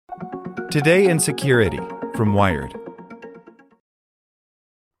Today in Security from Wired.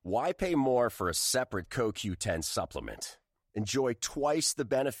 Why pay more for a separate CoQ10 supplement? Enjoy twice the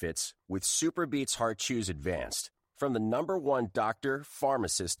benefits with SuperBeets Heart Chews Advanced from the #1 doctor,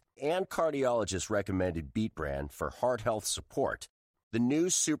 pharmacist, and cardiologist recommended beet brand for heart health support. The new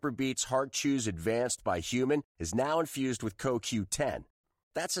SuperBeets Heart Chews Advanced by Human is now infused with CoQ10.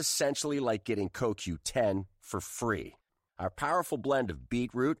 That's essentially like getting CoQ10 for free. Our powerful blend of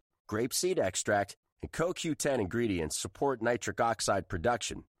beetroot, grapeseed extract, and CoQ10 ingredients support nitric oxide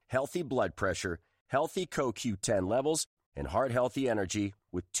production, healthy blood pressure, healthy CoQ10 levels, and heart-healthy energy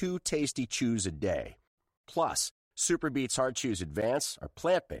with 2 tasty chews a day. Plus, SuperBeets Heart Chews Advance are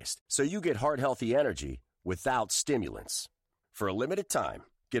plant-based, so you get heart-healthy energy without stimulants. For a limited time,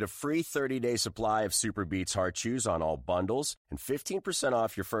 get a free 30-day supply of SuperBeets Heart Chews on all bundles and 15%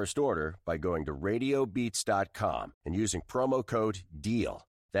 off your first order by going to radiobeats.com and using promo code DEAL.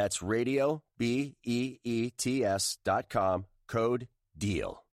 That's radio, BEETS.com, code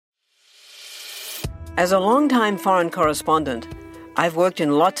DEAL. As a longtime foreign correspondent, I've worked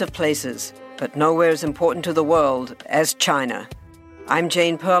in lots of places, but nowhere as important to the world as China. I'm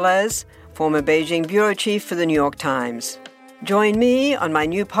Jane Perlez, former Beijing bureau chief for the New York Times. Join me on my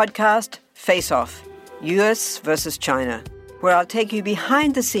new podcast, Face Off, U.S. versus China, where I'll take you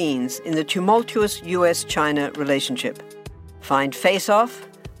behind the scenes in the tumultuous U.S.-China relationship. Find Face Off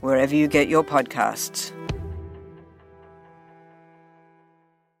wherever you get your podcasts.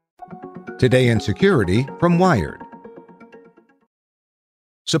 Today in Security from Wired.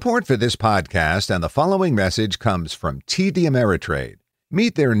 Support for this podcast and the following message comes from TD Ameritrade.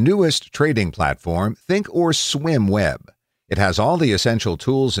 Meet their newest trading platform, Thinkorswim Web. It has all the essential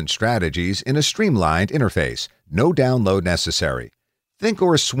tools and strategies in a streamlined interface. No download necessary.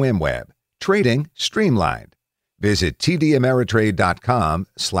 Thinkorswim Web. Trading streamlined. Visit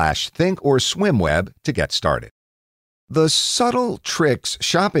tdameritrade.com/thinkorswimweb to get started. The subtle tricks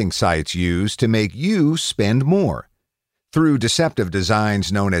shopping sites use to make you spend more. Through deceptive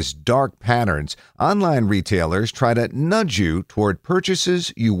designs known as dark patterns, online retailers try to nudge you toward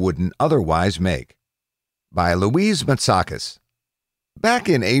purchases you wouldn't otherwise make. By Louise Matsakis. Back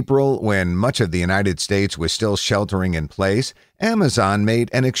in April, when much of the United States was still sheltering in place, Amazon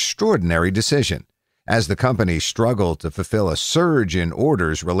made an extraordinary decision. As the company struggled to fulfill a surge in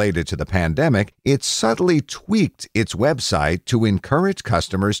orders related to the pandemic, it subtly tweaked its website to encourage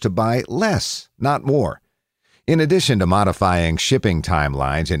customers to buy less, not more. In addition to modifying shipping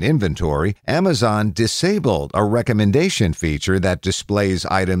timelines and inventory, Amazon disabled a recommendation feature that displays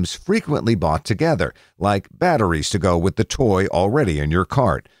items frequently bought together, like batteries to go with the toy already in your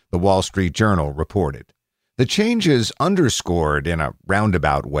cart, the Wall Street Journal reported. The changes underscored, in a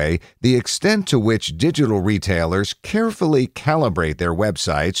roundabout way, the extent to which digital retailers carefully calibrate their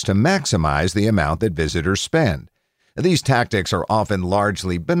websites to maximize the amount that visitors spend. These tactics are often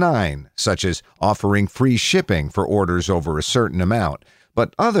largely benign, such as offering free shipping for orders over a certain amount,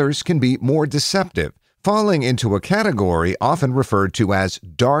 but others can be more deceptive, falling into a category often referred to as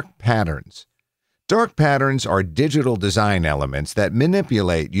dark patterns. Dark patterns are digital design elements that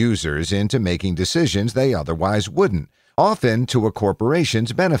manipulate users into making decisions they otherwise wouldn't, often to a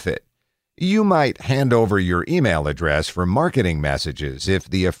corporation's benefit. You might hand over your email address for marketing messages if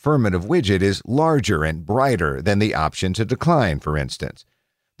the affirmative widget is larger and brighter than the option to decline, for instance.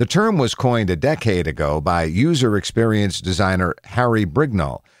 The term was coined a decade ago by user experience designer Harry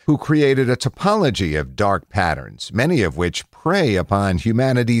Brignall, who created a topology of dark patterns, many of which prey upon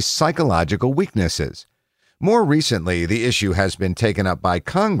humanity's psychological weaknesses. More recently, the issue has been taken up by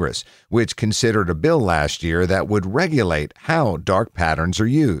Congress, which considered a bill last year that would regulate how dark patterns are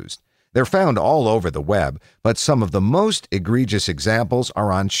used. They're found all over the web, but some of the most egregious examples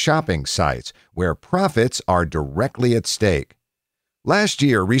are on shopping sites, where profits are directly at stake. Last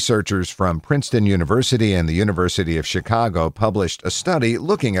year, researchers from Princeton University and the University of Chicago published a study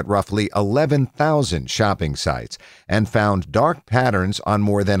looking at roughly 11,000 shopping sites and found dark patterns on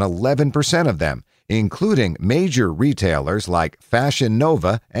more than 11% of them, including major retailers like Fashion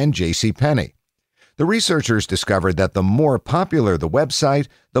Nova and JCPenney. The researchers discovered that the more popular the website,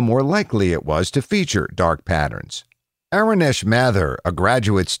 the more likely it was to feature dark patterns. Aranesh Mathur, a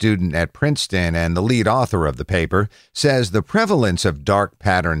graduate student at Princeton and the lead author of the paper, says the prevalence of dark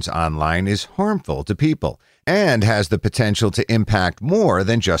patterns online is harmful to people and has the potential to impact more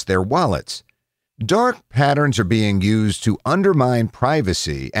than just their wallets. Dark patterns are being used to undermine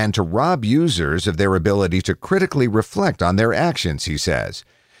privacy and to rob users of their ability to critically reflect on their actions, he says.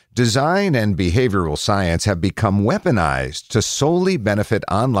 Design and behavioral science have become weaponized to solely benefit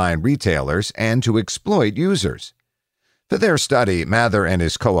online retailers and to exploit users. For their study, Mather and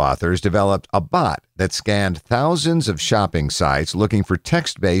his co-authors developed a bot that scanned thousands of shopping sites looking for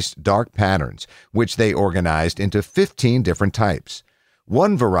text-based dark patterns, which they organized into 15 different types.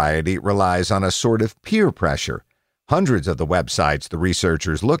 One variety relies on a sort of peer pressure. Hundreds of the websites the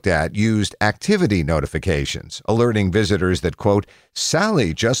researchers looked at used activity notifications, alerting visitors that, quote,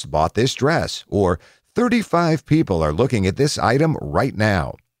 "Sally just bought this dress," or 35 people are looking at this item right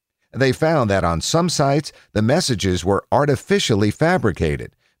now. They found that on some sites, the messages were artificially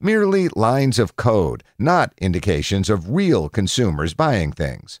fabricated, merely lines of code, not indications of real consumers buying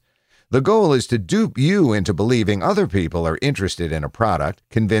things. The goal is to dupe you into believing other people are interested in a product,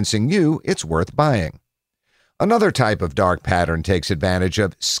 convincing you it's worth buying. Another type of dark pattern takes advantage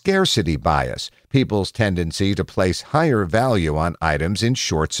of scarcity bias, people's tendency to place higher value on items in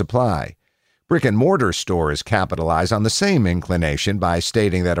short supply. Brick-and-mortar stores capitalize on the same inclination by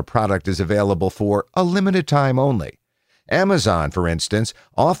stating that a product is available for a limited time only. Amazon, for instance,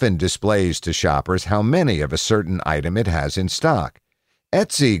 often displays to shoppers how many of a certain item it has in stock.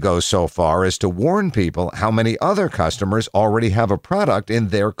 Etsy goes so far as to warn people how many other customers already have a product in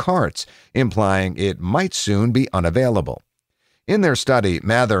their carts, implying it might soon be unavailable. In their study,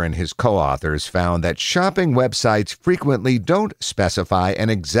 Mather and his co-authors found that shopping websites frequently don't specify an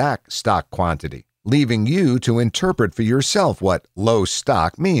exact stock quantity, leaving you to interpret for yourself what low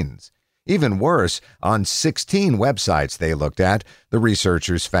stock means. Even worse, on 16 websites they looked at, the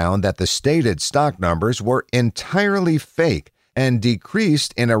researchers found that the stated stock numbers were entirely fake and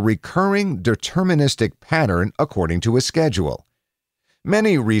decreased in a recurring deterministic pattern according to a schedule.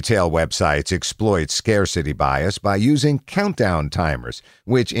 Many retail websites exploit scarcity bias by using countdown timers,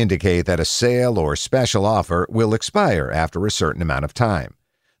 which indicate that a sale or special offer will expire after a certain amount of time.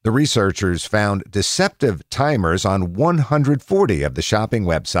 The researchers found deceptive timers on 140 of the shopping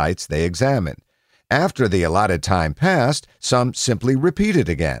websites they examined. After the allotted time passed, some simply repeated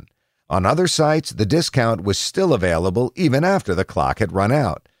again. On other sites, the discount was still available even after the clock had run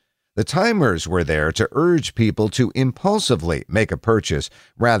out. The timers were there to urge people to impulsively make a purchase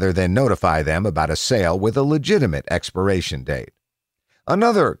rather than notify them about a sale with a legitimate expiration date.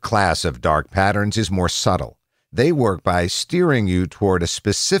 Another class of dark patterns is more subtle. They work by steering you toward a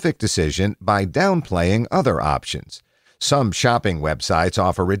specific decision by downplaying other options. Some shopping websites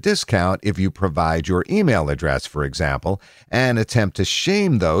offer a discount if you provide your email address, for example, and attempt to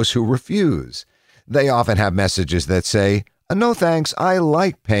shame those who refuse. They often have messages that say, "No thanks, I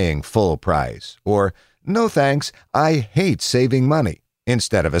like paying full price," or "No thanks, I hate saving money,"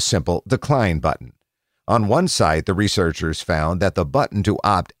 instead of a simple decline button. On one site, the researchers found that the button to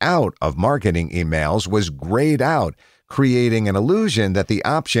opt out of marketing emails was grayed out, creating an illusion that the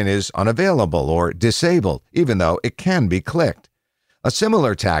option is unavailable or disabled, even though it can be clicked. A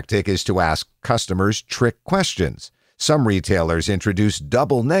similar tactic is to ask customers trick questions. Some retailers introduce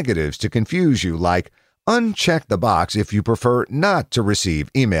double negatives to confuse you, like, "Uncheck the box if you prefer not to receive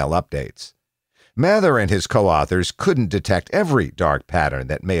email updates." Mather and his co-authors couldn't detect every dark pattern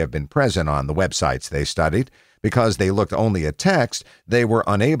that may have been present on the websites they studied. Because they looked only at text, they were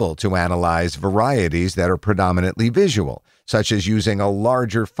unable to analyze varieties that are predominantly visual, such as using a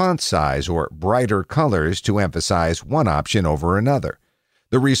larger font size or brighter colors to emphasize one option over another.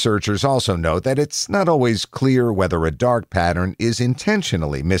 The researchers also note that it's not always clear whether a dark pattern is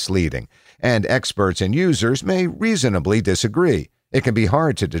intentionally misleading, and experts and users may reasonably disagree. It can be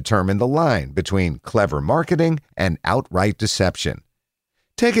hard to determine the line between clever marketing and outright deception.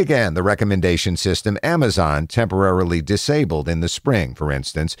 Take again the recommendation system Amazon temporarily disabled in the spring, for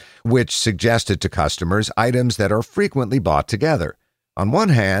instance, which suggested to customers items that are frequently bought together. On one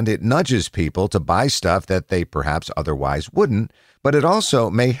hand, it nudges people to buy stuff that they perhaps otherwise wouldn't, but it also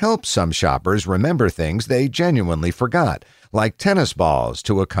may help some shoppers remember things they genuinely forgot, like tennis balls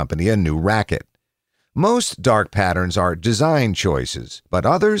to accompany a new racket. Most dark patterns are design choices, but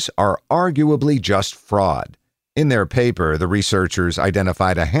others are arguably just fraud. In their paper, the researchers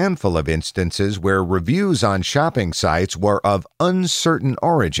identified a handful of instances where reviews on shopping sites were of uncertain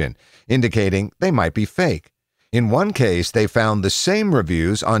origin, indicating they might be fake. In one case, they found the same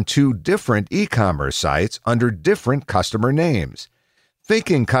reviews on two different e-commerce sites under different customer names.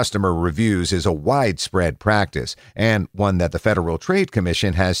 Faking customer reviews is a widespread practice, and one that the Federal Trade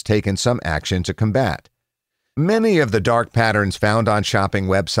Commission has taken some action to combat. Many of the dark patterns found on shopping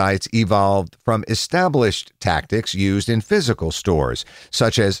websites evolved from established tactics used in physical stores,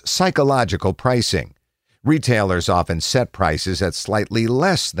 such as psychological pricing. Retailers often set prices at slightly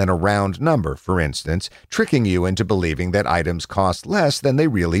less than a round number, for instance, tricking you into believing that items cost less than they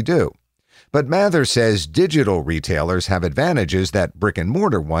really do. But Mather says digital retailers have advantages that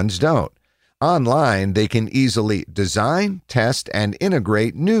brick-and-mortar ones don't. Online, they can easily design, test, and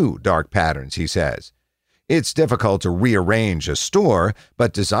integrate new dark patterns, he says. It's difficult to rearrange a store,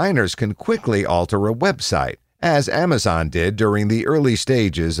 but designers can quickly alter a website, as Amazon did during the early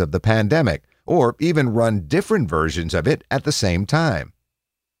stages of the pandemic, or even run different versions of it at the same time.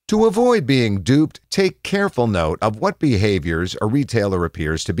 To avoid being duped, take careful note of what behaviors a retailer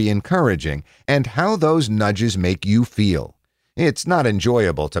appears to be encouraging and how those nudges make you feel. It's not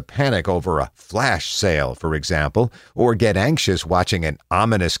enjoyable to panic over a flash sale, for example, or get anxious watching an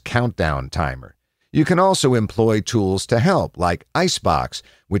ominous countdown timer. You can also employ tools to help, like Icebox,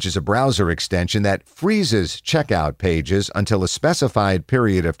 which is a browser extension that freezes checkout pages until a specified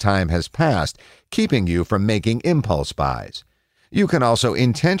period of time has passed, keeping you from making impulse buys. You can also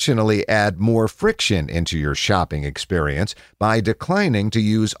intentionally add more friction into your shopping experience by declining to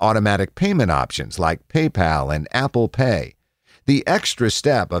use automatic payment options like PayPal and Apple Pay. The extra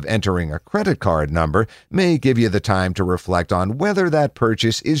step of entering a credit card number may give you the time to reflect on whether that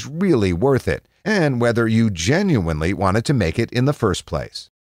purchase is really worth it and whether you genuinely wanted to make it in the first place.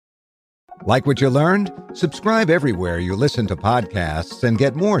 Like what you learned? Subscribe everywhere you listen to podcasts and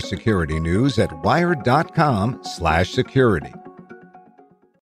get more security news at wired.com/security.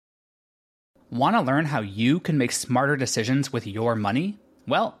 Want to learn how you can make smarter decisions with your money?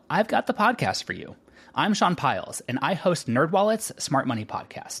 Well, I've got the podcast for you. I'm Sean Piles, and I host NerdWallet's Smart Money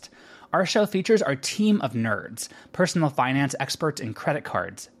Podcast. Our show features our team of nerds, personal finance experts in credit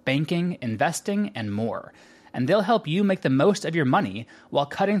cards, banking, investing, and more. And they'll help you make the most of your money while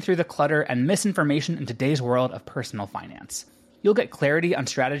cutting through the clutter and misinformation in today's world of personal finance. You'll get clarity on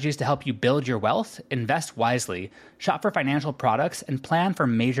strategies to help you build your wealth, invest wisely, shop for financial products, and plan for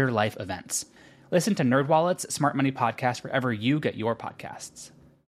major life events. Listen to NerdWallet's Smart Money Podcast wherever you get your podcasts.